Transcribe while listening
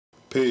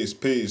Peace,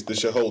 peace.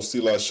 This your host,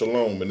 Selah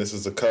Shalom, and this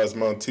is the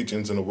Cosmon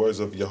Teachings and the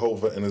Words of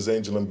YEHOVAH and His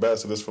Angel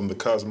Ambassadors from the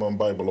Cosmon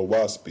Bible, or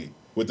WASPI,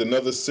 with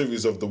another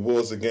series of the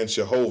Wars Against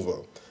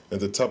YEHOVAH. And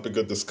the topic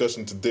of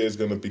discussion today is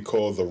going to be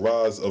called the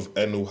Rise of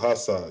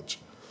Anuhasaj,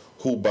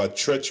 who by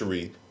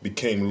treachery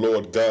became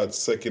Lord God,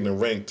 second in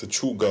rank to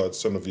true God,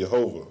 son of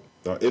YEHOVAH.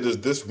 Now, it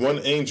is this one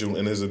angel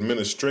and his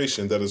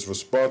administration that is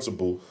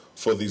responsible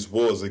for these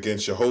wars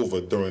against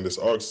YEHOVAH during this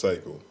arc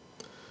cycle.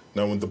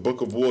 Now, in the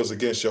book of Wars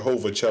Against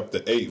YEHOVAH, chapter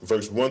 8,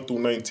 verse 1 through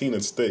 19,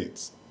 it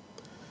states,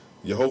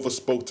 YEHOVAH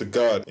spoke to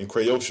God in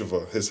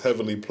Creoshava, his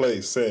heavenly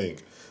place,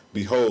 saying,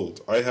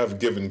 Behold, I have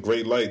given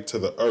great light to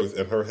the earth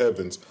and her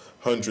heavens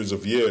hundreds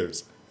of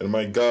years, and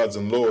my gods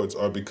and lords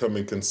are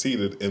becoming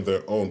conceited in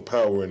their own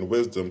power and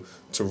wisdom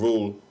to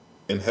rule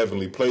in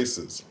heavenly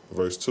places.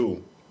 Verse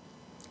 2.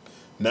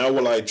 Now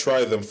will I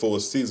try them for a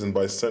season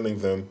by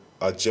sending them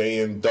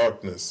Achaean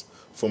darkness,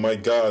 for my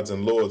gods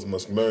and lords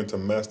must learn to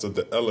master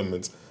the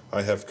elements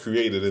I have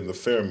created in the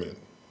firmament.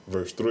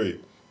 Verse 3.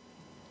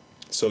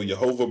 So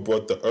YEHOVAH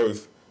brought the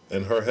earth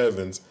and her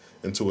heavens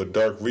into a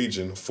dark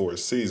region for a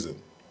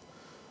season.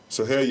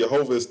 So here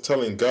YEHOVAH is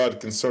telling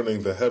God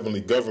concerning the heavenly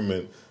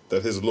government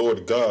that his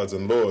Lord gods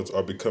and lords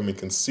are becoming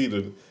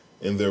conceited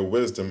in their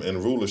wisdom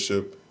and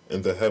rulership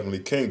in the heavenly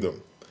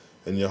kingdom.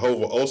 And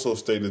YEHOVAH also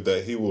stated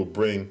that he will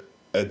bring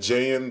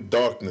Achaean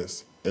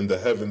darkness in the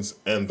heavens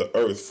and the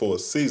earth for a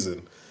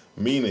season,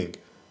 meaning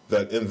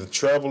that in the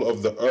travel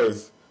of the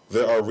earth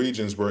there are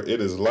regions where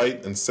it is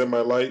light and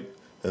semi-light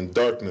and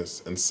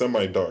darkness and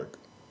semi-dark.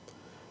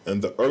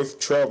 And the earth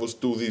travels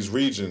through these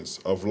regions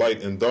of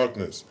light and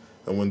darkness,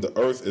 and when the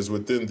earth is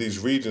within these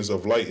regions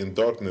of light and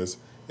darkness,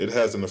 it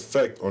has an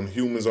effect on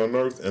humans on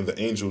earth and the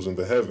angels in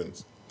the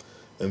heavens.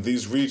 And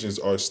these regions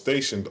are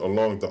stationed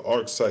along the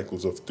arc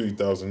cycles of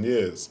 3,000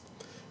 years.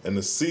 And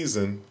the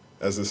season,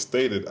 as is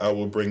stated, I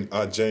will bring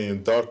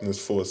Achaean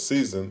darkness for a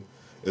season,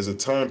 is a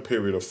time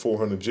period of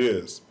 400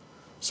 years.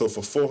 So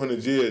for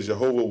 400 years,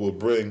 YEHOVAH will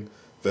bring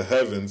the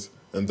heavens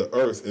and the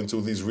earth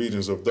into these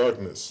regions of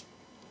darkness.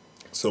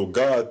 So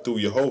God, through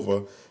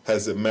YEHOVAH,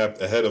 has it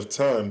mapped ahead of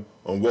time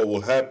on what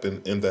will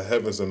happen in the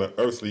heavens and the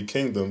earthly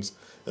kingdoms,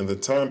 and the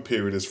time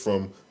period is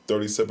from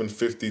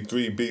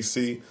 3753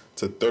 BC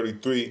to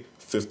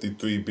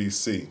 3353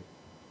 BC.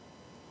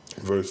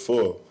 Verse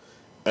 4.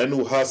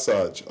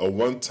 Anuhasaj, a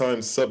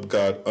one-time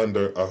sub-god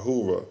under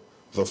Ahura,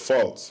 the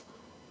false,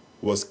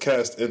 was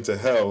cast into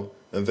hell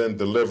and then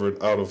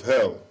delivered out of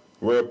hell,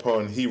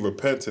 whereupon he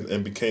repented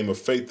and became a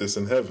faithless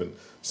in heaven,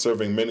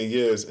 serving many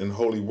years in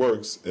holy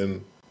works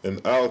in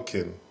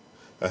Alkin,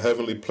 a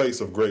heavenly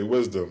place of great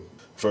wisdom.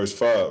 Verse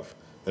 5.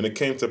 And it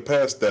came to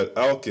pass that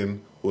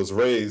Alkin was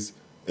raised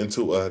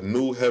into a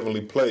new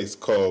heavenly place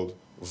called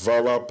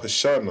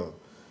Varapashana,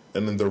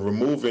 and in the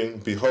removing,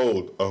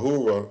 behold,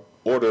 Ahura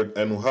ordered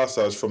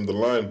Anuhasaj from the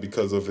line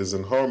because of his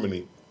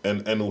inharmony,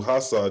 and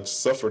Anuhasaj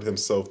suffered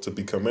himself to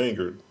become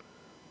angered.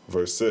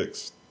 Verse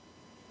 6.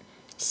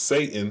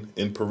 Satan,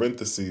 in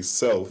parentheses,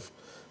 self,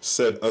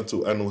 said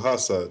unto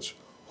Anuhasaj,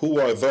 Who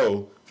art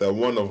thou that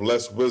one of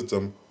less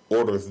wisdom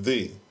ordereth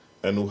thee?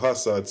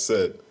 Anuhasaj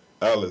said,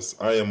 Alice,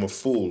 I am a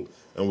fool,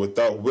 and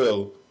without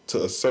will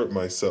to assert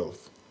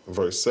myself.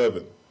 Verse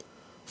 7.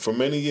 For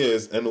many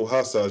years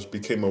Anuhasaj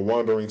became a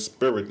wandering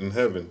spirit in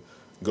heaven,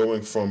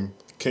 going from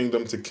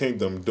kingdom to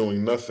kingdom,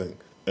 doing nothing,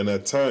 and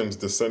at times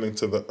descending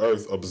to the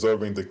earth,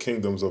 observing the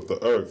kingdoms of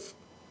the earth.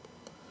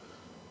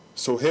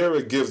 So here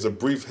it gives a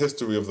brief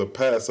history of the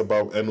past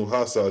about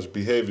Anuhasaj's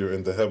behavior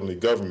in the heavenly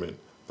government.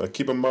 Now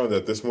keep in mind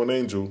that this one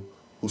angel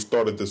who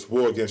started this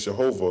war against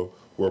YEHOVAH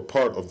were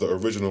part of the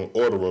original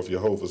order of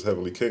YEHOVAH's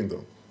heavenly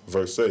kingdom.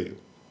 Verse 8.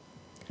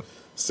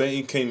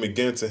 Satan came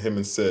again to him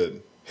and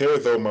said, Hear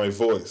thou my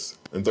voice,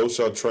 and thou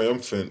shalt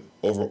triumphant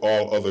over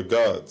all other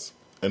gods.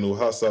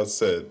 Anuhasaj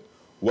said,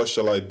 What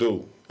shall I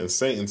do? And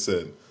Satan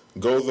said,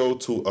 Go thou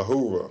to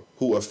Ahura,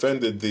 who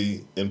offended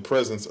thee in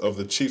presence of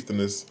the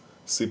chieftainess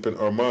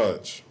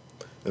Sipan-Armaj,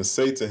 and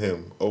say to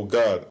him, O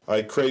God,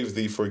 I crave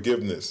thee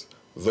forgiveness.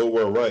 Thou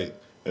wert right,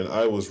 and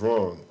I was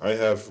wrong. I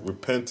have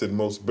repented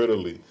most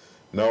bitterly.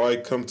 Now I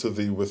come to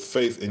thee with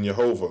faith in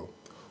YEHOVAH,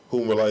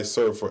 whom will I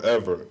serve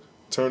forever.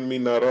 Turn me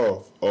not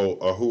off, O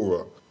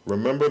Ahura.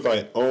 Remember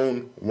thy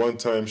own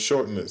one-time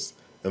shortness,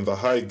 and the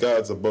high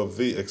gods above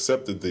thee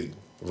accepted thee.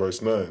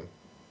 Verse 9.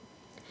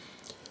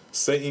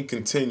 Satan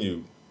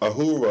continued,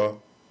 Ahura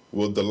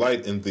will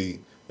delight in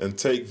thee, and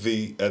take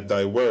thee at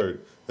thy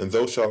word, and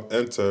thou shalt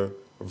enter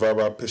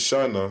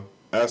Varapashana,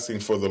 asking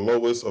for the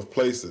lowest of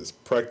places,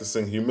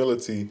 practicing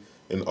humility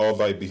in all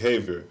thy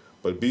behavior,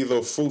 but be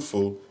thou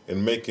fruitful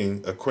in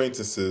making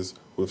acquaintances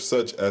with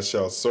such as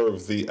shall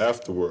serve thee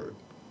afterward.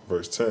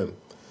 Verse 10.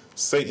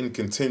 Satan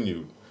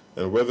continued,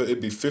 And whether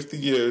it be 50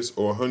 years,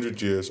 or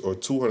 100 years, or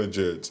 200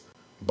 years,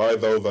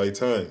 bide thou thy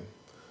time.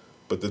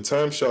 But the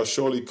time shall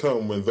surely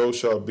come when thou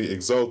shalt be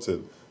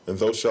exalted, and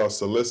thou shalt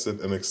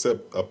solicit and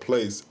accept a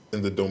place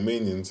in the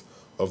dominions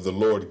of the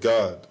Lord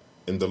God,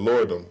 in the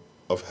lordom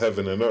of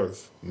heaven and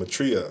earth.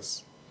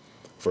 Matrias.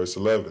 Verse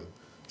 11.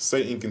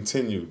 Satan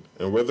continued,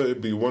 and whether it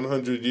be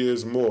 100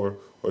 years more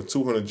or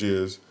 200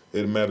 years,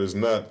 it matters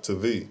not to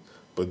thee,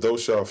 but thou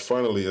shalt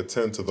finally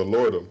attend to the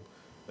lordom,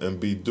 and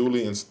be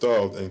duly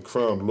installed and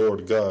crowned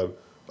Lord God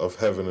of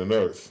heaven and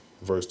earth.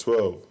 Verse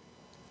 12.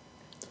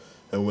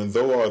 And when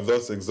thou art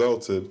thus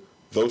exalted,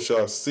 thou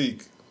shalt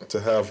seek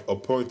to have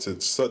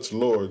appointed such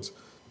lords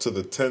to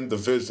the 10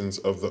 divisions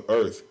of the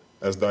earth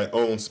as thy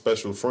own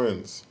special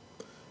friends.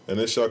 And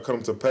it shall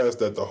come to pass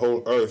that the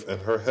whole earth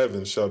and her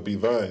heaven shall be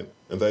thine,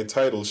 and thy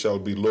title shall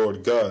be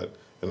Lord God,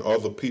 and all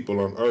the people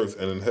on earth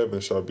and in heaven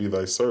shall be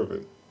thy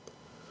servant.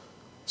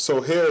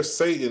 So here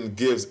Satan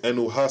gives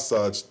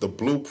Anuhasaj the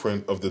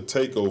blueprint of the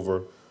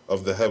takeover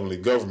of the heavenly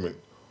government,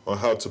 on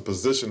how to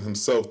position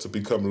himself to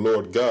become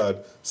Lord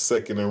God,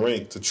 second in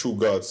rank to true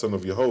God, son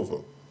of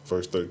YEHOVAH.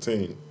 Verse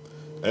 13.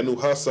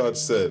 Anuhasaj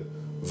said,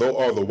 Thou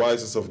art the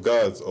wisest of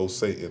gods, O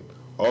Satan.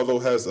 All thou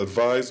hast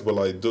advised will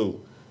I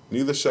do.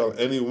 Neither shall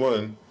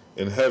anyone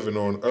in heaven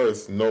or on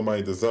earth know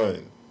my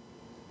design.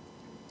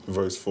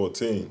 Verse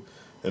 14.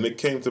 And it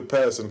came to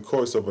pass in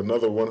course of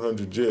another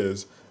 100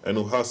 years,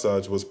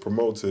 Anuhasaj was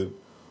promoted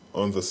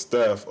on the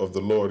staff of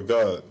the Lord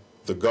God,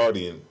 the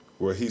guardian,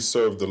 where he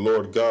served the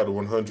Lord God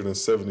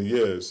 170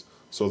 years.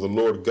 So the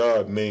Lord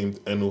God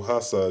named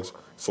Anuhasaj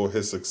for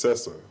his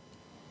successor.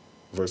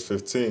 Verse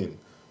 15.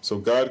 So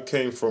God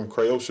came from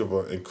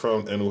YEHOVAH and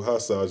crowned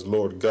Anuhasaj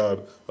Lord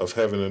God of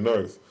heaven and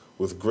earth,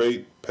 with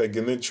great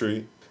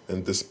pageantry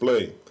and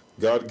display.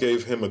 God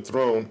gave him a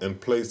throne and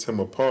placed him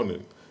upon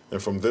it.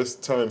 And from this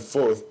time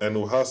forth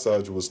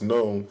Anuhasaj was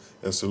known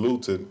and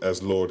saluted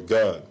as Lord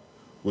God,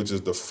 which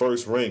is the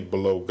first rank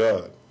below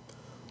God.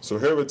 So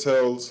here it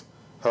tells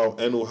how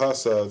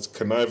Anuhasaj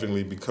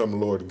connivingly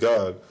become Lord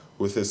God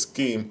with his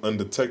scheme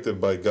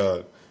undetected by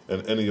God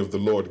and any of the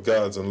Lord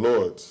gods and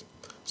lords.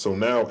 So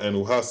now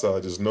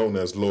Anuhasaj is known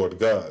as Lord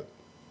God.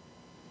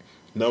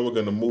 Now we're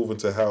going to move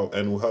into how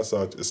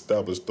Anuhasaj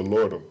established the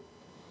lordom.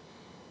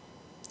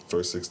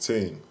 Verse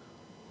 16.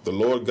 The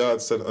Lord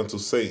God said unto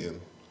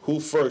Satan, Who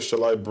first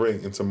shall I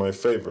bring into my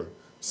favor?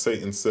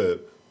 Satan said,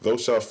 Thou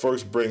shalt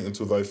first bring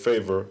into thy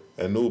favor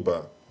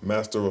Anubah,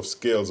 master of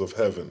scales of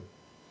heaven.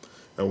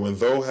 And when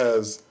thou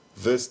hast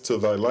this to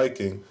thy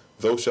liking,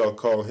 thou shalt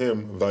call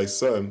him thy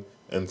son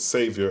and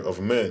savior of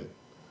men.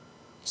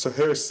 So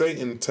here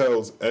Satan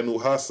tells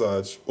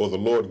Anuhasaj, or the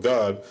Lord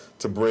God,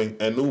 to bring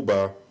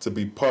Anubah to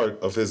be part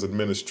of his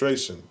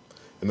administration.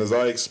 And as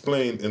I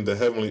explained in the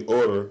heavenly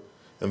order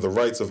and the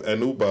rights of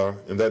Anubah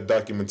in that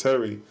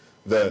documentary,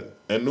 that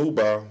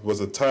Anubah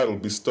was a title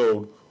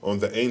bestowed on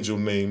the angel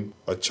named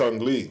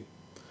Achangli,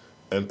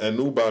 and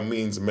Anubah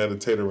means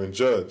meditator and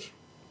judge.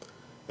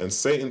 And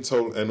Satan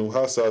told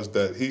Anuhasaj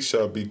that he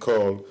shall be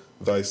called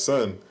thy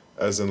son,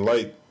 as in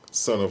like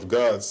son of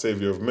God,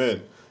 savior of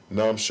men.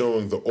 Now I'm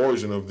showing the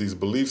origin of these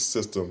belief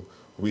systems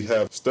we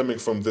have stemming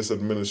from this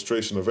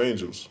administration of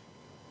angels.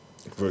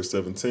 Verse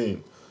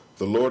 17.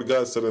 The Lord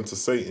God said unto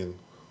Satan,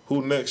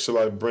 Who next shall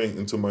I bring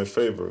into my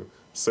favor?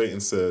 Satan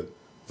said,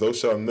 Thou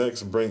shalt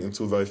next bring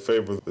into thy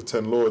favor the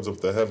 10 lords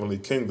of the heavenly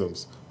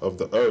kingdoms of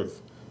the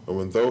earth. And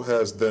when thou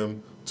hast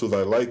them to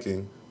thy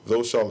liking,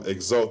 thou shalt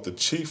exalt the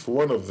chief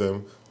one of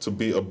them to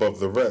be above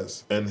the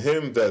rest. And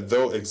him that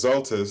thou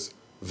exaltest,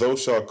 thou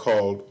shalt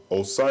call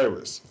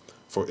Osiris,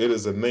 for it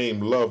is a name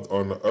loved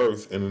on the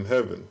earth and in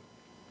heaven.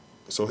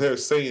 So here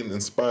Satan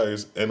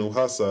inspires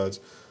Anuhasaj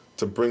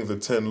to bring the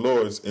 10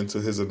 lords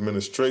into his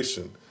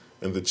administration,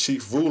 and the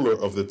chief ruler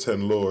of the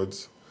 10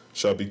 lords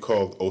shall be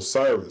called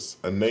Osiris,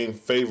 a name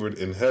favored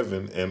in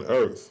heaven and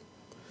earth.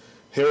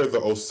 Here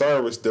the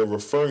Osiris they're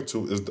referring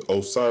to is the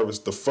Osiris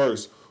the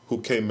first,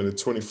 who came in the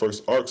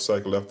 21st arc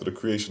cycle after the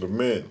creation of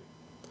man,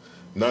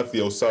 not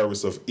the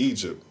Osiris of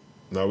Egypt.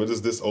 Now it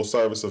is this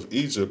Osiris of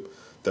Egypt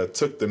that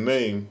took the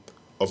name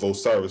of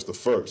Osiris the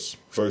first.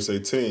 Verse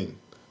 18.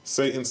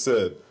 Satan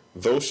said,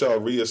 Thou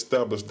shalt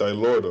reestablish thy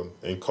lordom,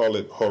 and call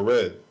it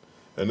Hored,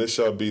 and it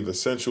shall be the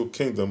central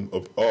kingdom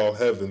of all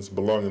heavens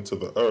belonging to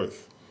the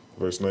earth.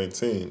 Verse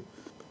 19.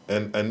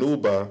 And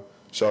Anubah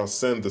shall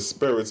send the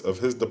spirits of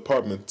his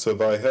department to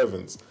thy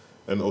heavens,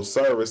 and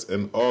Osiris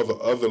and all the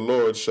other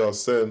lords shall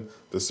send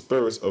the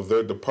spirits of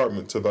their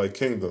department to thy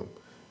kingdom.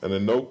 And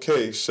in no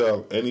case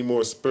shall any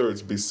more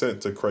spirits be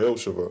sent to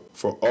YEHOVAH,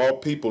 for all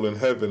people in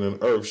heaven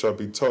and earth shall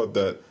be taught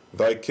that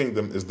thy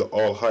kingdom is the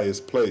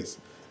all-highest place,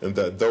 and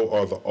that thou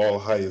art the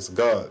all-highest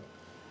God,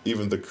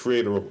 even the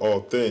creator of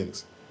all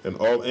things, and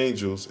all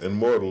angels and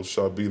mortals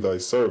shall be thy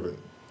servant.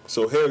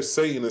 So here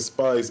Satan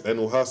inspires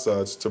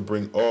Anuhasaj to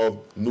bring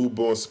all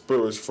newborn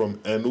spirits from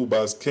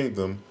Anubah's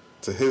kingdom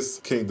to his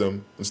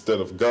kingdom instead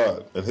of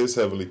God and his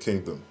heavenly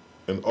kingdom.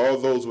 And all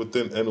those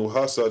within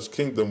Anuhasaj's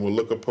kingdom will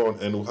look upon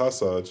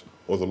Anuhasaj,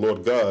 or the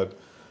Lord God,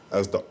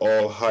 as the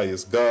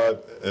all-highest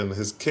God, and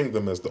his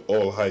kingdom as the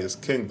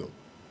all-highest kingdom.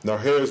 Now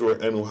here's where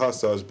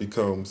Anuhasaj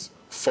becomes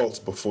false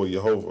before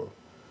YEHOVAH.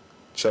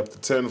 Chapter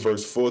 10,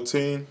 verse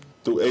 14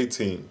 through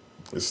 18,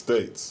 it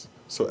states,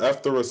 So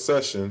after a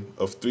session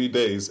of 3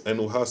 days,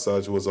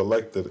 Anuhasaj was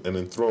elected and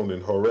enthroned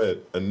in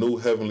Horeb, a new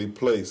heavenly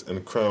place,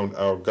 and crowned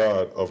our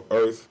God of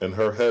earth and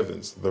her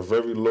heavens, the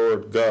very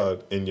Lord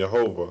God in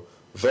YEHOVAH.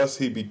 Thus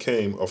he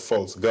became a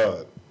false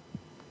god.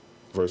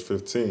 Verse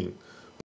 15.